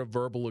sort of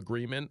verbal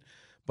agreement,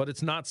 but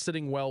it's not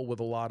sitting well with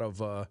a lot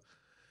of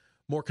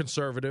more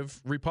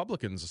conservative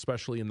Republicans,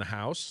 especially in the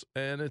House,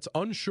 and it's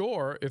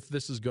unsure if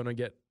this is going to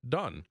get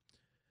done.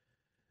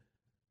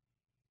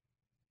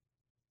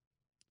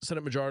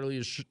 Senate Majority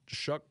Leader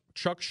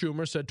Chuck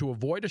Schumer said to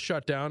avoid a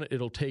shutdown,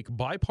 it'll take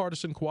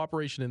bipartisan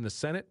cooperation in the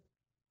Senate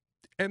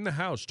and the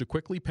House to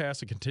quickly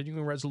pass a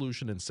continuing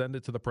resolution and send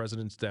it to the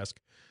president's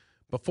desk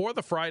before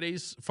the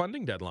Friday's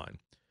funding deadline.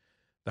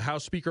 The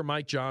House Speaker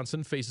Mike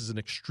Johnson faces an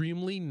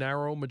extremely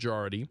narrow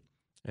majority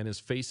and is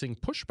facing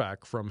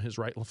pushback from his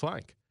right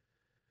flank.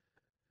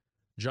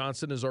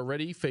 Johnson has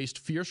already faced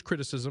fierce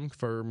criticism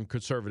from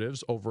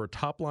conservatives over a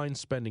top-line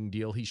spending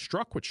deal he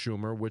struck with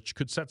Schumer, which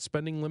could set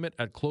spending limit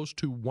at close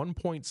to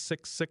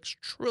 $1.66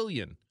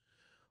 trillion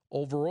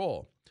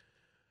overall.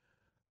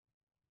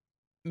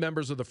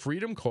 Members of the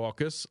Freedom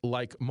Caucus,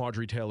 like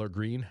Marjorie Taylor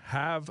Greene,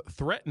 have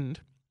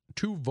threatened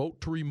to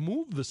vote to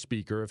remove the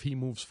speaker if he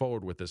moves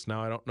forward with this.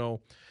 Now, I don't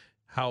know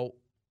how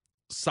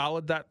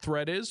solid that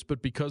threat is,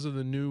 but because of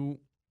the new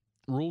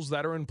rules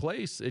that are in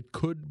place, it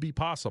could be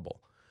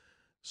possible.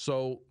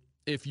 So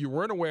if you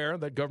weren't aware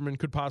that government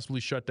could possibly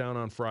shut down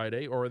on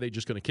Friday, or are they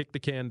just going to kick the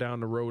can down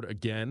the road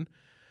again?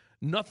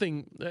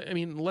 Nothing. I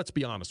mean, let's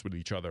be honest with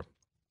each other.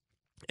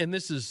 And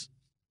this is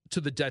to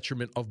the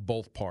detriment of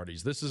both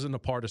parties. This isn't a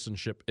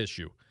partisanship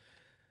issue.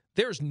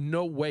 There's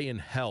no way in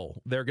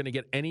hell they're going to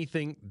get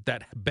anything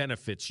that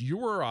benefits you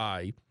or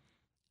I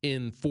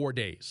in 4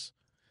 days.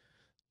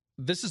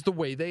 This is the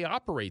way they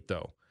operate,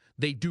 though.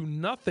 They do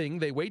nothing.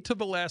 They wait till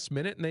the last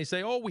minute and they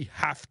say, oh, we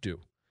have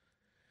to.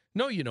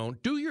 No, you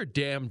don't. Do your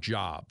damn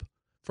job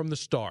from the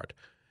start.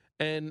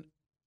 And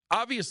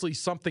obviously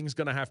something's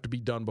going to have to be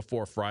done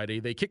before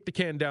Friday. They kick the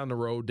can down the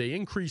road. They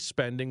increase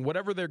spending,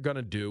 whatever they're going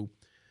to do.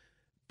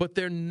 But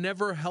they're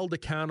never held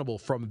accountable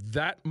from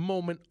that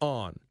moment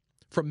on.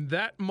 From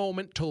that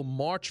moment till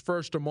March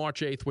 1st or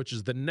March 8th, which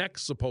is the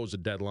next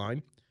supposed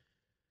deadline,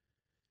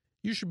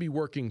 you should be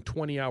working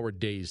 20-hour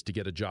days to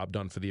get a job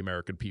done for the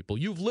American people.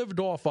 You've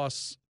lived off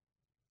us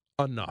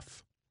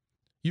enough.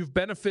 You've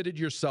benefited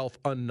yourself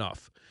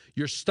enough.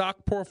 Your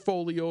stock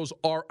portfolios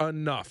are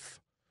enough.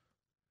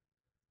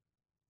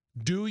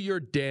 Do your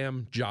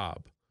damn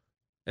job.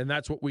 And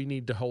that's what we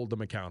need to hold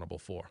them accountable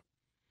for.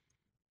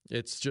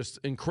 It's just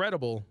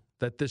incredible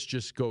that this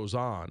just goes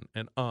on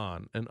and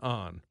on and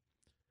on.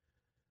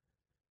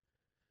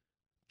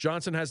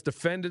 Johnson has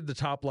defended the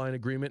top-line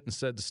agreement and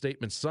said the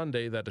statement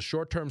Sunday that a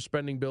short-term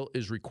spending bill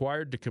is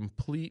required to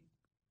complete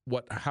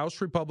what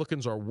House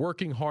Republicans are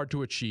working hard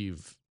to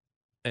achieve,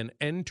 an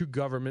end to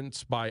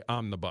governments by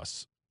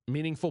omnibus,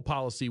 meaningful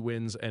policy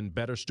wins, and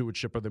better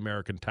stewardship of the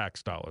American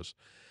tax dollars.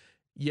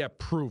 Yeah,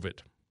 prove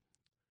it.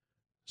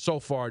 So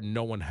far,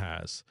 no one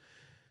has.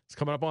 It's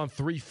coming up on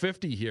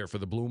 3:50 here for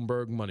the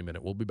Bloomberg Money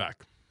Minute. We'll be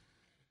back.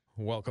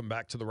 Welcome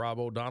back to the Rob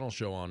O'Donnell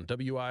Show on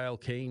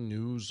WILK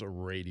News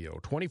Radio.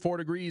 24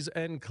 degrees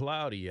and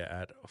cloudy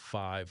at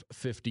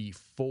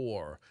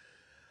 5:54.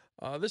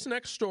 This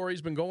next story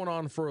has been going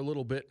on for a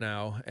little bit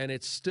now, and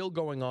it's still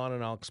going on,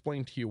 and I'll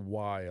explain to you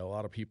why. A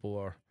lot of people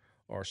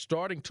are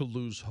starting to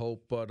lose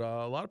hope, but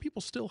a lot of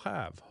people still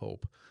have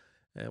hope.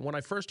 And when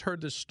I first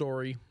heard this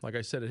story, like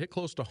I said, it hit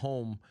close to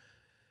home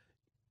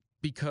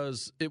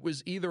because it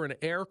was either an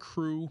air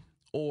crew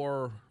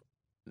or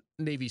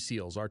Navy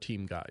SEALs, our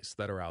team guys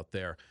that are out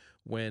there,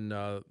 when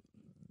the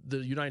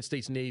United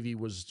States Navy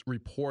was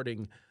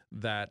reporting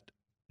that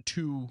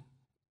 2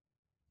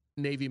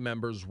 Navy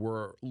members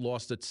were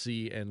lost at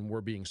sea and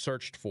were being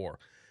searched for.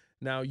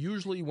 Now,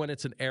 usually when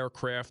it's an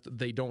aircraft,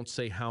 they don't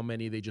say how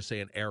many. They just say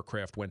an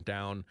aircraft went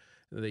down.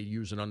 They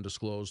use an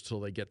undisclosed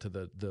till they get to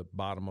the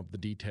bottom of the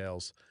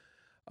details.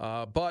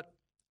 But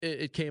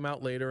it came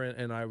out later,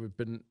 and I've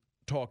been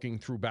talking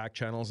through back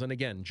channels. And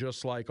again,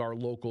 just like our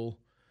local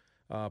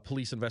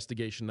police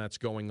investigation that's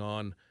going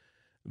on,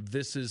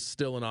 this is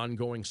still an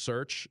ongoing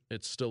search.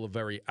 It's still a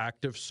very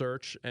active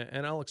search,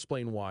 and I'll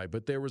explain why.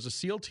 But there was a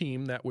SEAL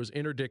team that was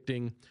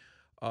interdicting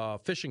a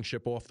fishing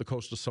ship off the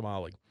coast of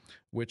Somalia,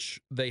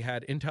 which they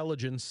had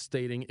intelligence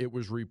stating it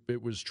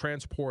was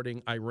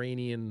transporting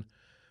Iranian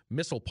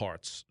missile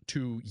parts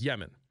to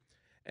Yemen.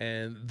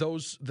 And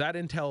that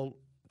intel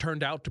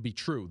turned out to be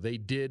true. They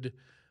did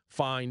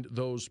find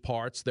those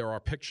parts. There are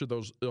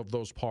pictures of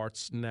those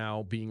parts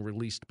now being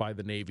released by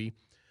the Navy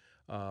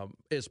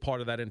as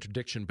part of that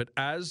interdiction. But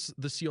as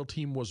the SEAL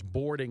team was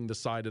boarding the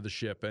side of the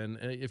ship, and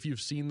if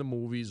you've seen the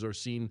movies or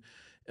seen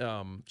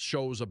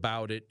shows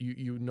about it,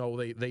 you know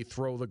they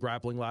throw the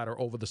grappling ladder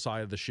over the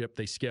side of the ship,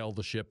 they scale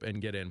the ship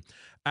and get in.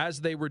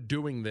 As they were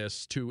doing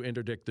this to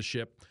interdict the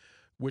ship,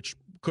 which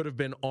could have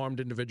been armed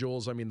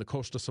individuals. I mean, the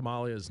coast of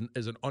Somalia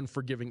is an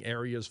unforgiving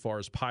area as far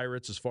as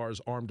pirates, as far as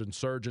armed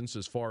insurgents,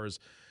 as far as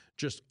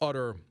just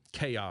utter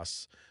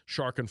chaos,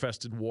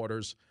 shark-infested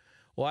waters.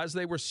 Well, as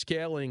they were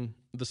scaling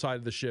the side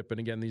of the ship, and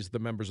again, these are the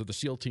members of the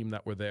SEAL team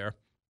that were there,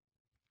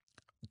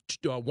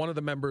 one of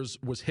the members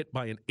was hit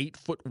by an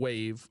 8-foot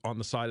wave on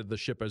the side of the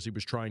ship as he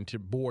was trying to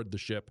board the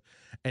ship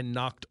and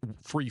knocked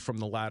free from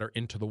the ladder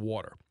into the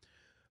water.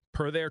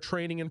 Per their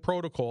training and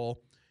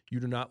protocol,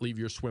 you do not leave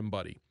your swim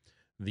buddy.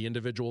 The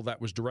individual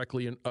that was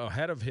directly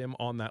ahead of him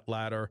on that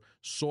ladder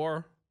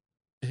saw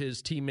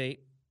his teammate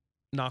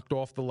knocked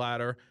off the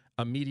ladder,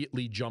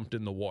 immediately jumped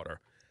in the water.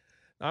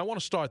 Now, I want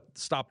to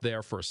stop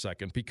there for a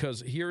second,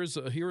 because here is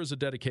a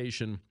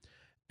dedication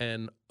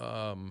and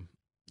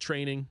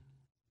training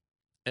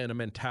and a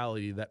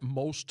mentality that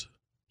most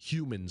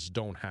humans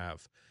don't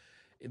have.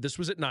 This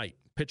was at night,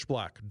 pitch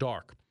black,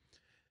 dark.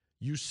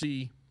 You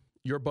see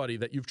your buddy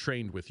that you've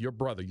trained with, your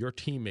brother, your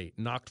teammate,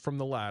 knocked from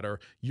the ladder.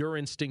 Your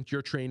instinct,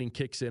 your training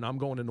kicks in. I'm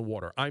going in the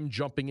water. I'm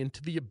jumping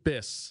into the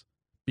abyss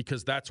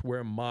because that's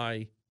where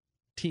my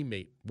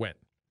teammate went.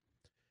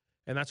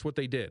 And that's what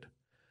they did.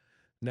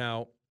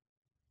 Now,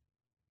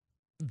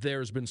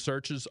 there's been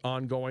searches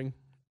ongoing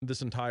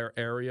this entire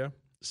area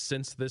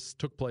since this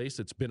took place.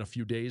 It's been a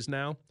few days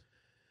now.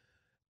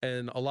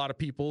 And a lot of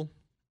people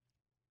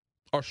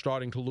are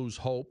starting to lose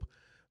hope.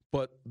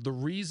 But the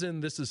reason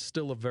this is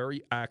still a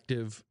very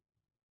active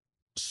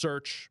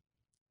search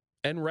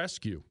and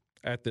rescue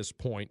at this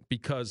point,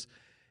 because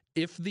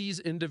if these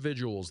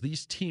individuals,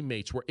 these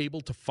teammates, were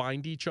able to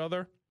find each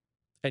other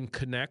and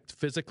connect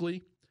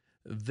physically,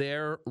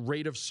 their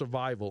rate of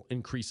survival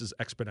increases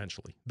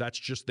exponentially. That's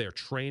just their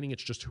training.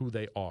 It's just who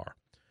they are.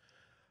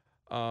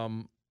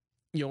 An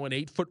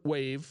 8-foot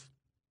wave,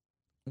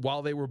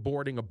 while they were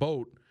boarding a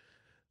boat,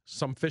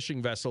 some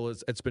fishing vessel,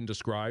 it's been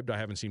described. I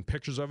haven't seen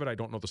pictures of it. I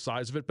don't know the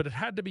size of it, but it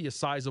had to be a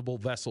sizable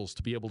vessels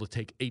to be able to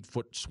take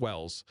 8-foot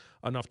swells,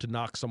 enough to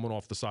knock someone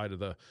off the side of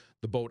the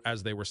boat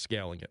as they were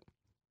scaling it.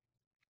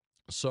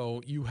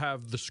 So you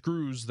have the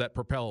screws that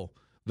propel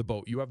the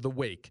boat. You have the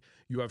wake.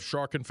 You have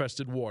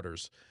shark-infested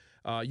waters.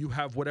 You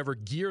have whatever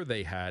gear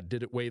they had.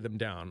 Did it weigh them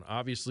down?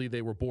 Obviously,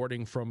 they were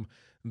boarding from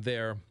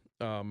their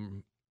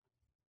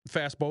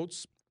fast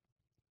boats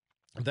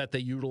that they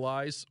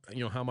utilize,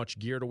 how much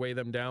gear to weigh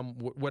them down,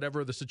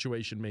 whatever the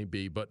situation may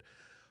be. But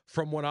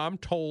from what I'm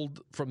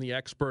told from the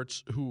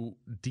experts who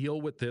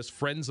deal with this,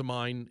 friends of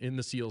mine in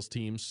the SEALs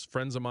teams,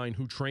 friends of mine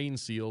who train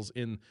SEALs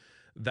in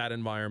that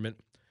environment,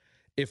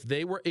 if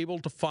they were able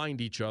to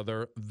find each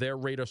other, their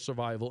rate of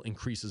survival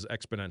increases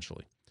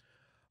exponentially.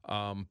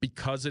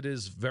 Because it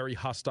is very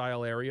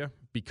hostile area,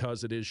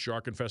 because it is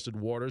shark-infested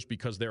waters,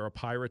 because there are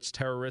pirates,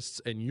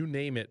 terrorists, and you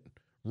name it,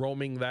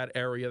 roaming that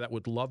area that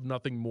would love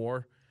nothing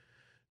more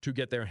to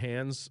get their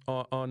hands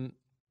on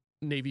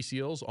Navy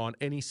SEALs, on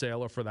any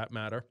sailor for that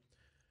matter.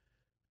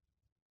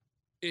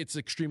 It's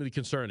extremely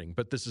concerning,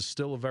 but this is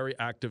still a very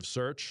active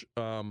search.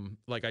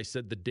 Like I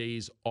said, the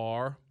days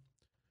are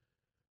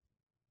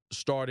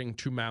starting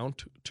to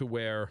mount to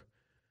where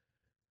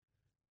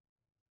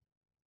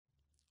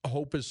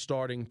hope is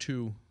starting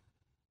to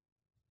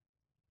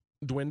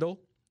dwindle,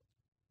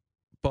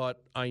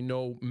 but I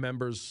know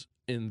members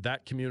in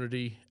that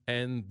community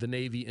and the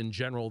Navy in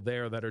general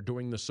there that are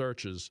doing the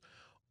searches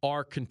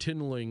are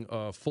continuing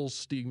full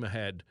steam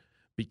ahead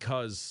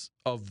because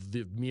of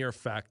the mere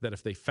fact that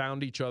if they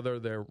found each other,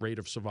 their rate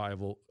of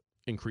survival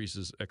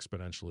increases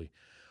exponentially.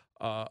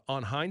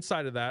 On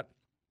hindsight of that,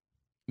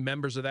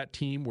 members of that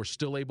team were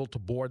still able to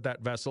board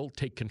that vessel,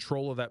 take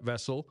control of that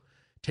vessel,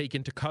 take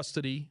into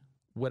custody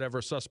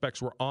whatever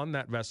suspects were on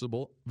that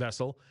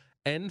vessel,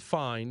 and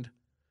find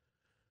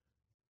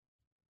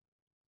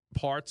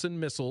parts and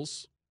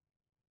missiles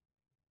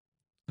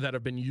that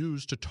have been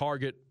used to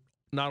target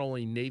not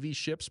only Navy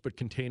ships, but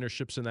container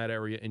ships in that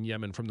area in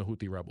Yemen from the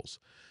Houthi rebels.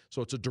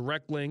 So it's a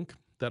direct link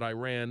that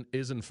Iran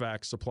is, in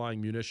fact,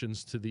 supplying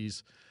munitions to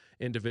these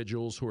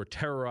individuals who are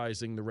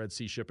terrorizing the Red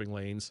Sea shipping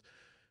lanes,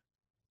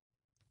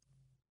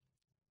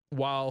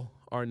 while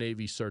our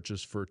Navy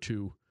searches for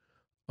two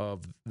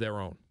of their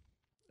own.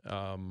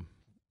 I'm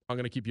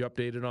going to keep you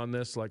updated on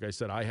this. Like I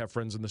said, I have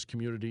friends in this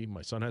community.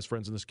 My son has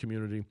friends in this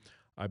community.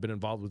 I've been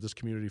involved with this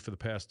community for the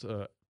past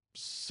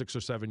 6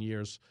 or 7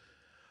 years.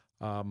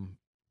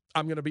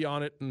 I'm going to be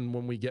on it, and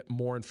when we get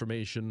more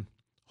information,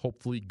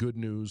 hopefully good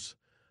news,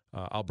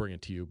 I'll bring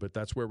it to you. But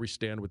that's where we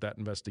stand with that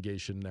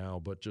investigation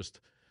now. But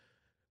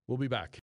we'll be back.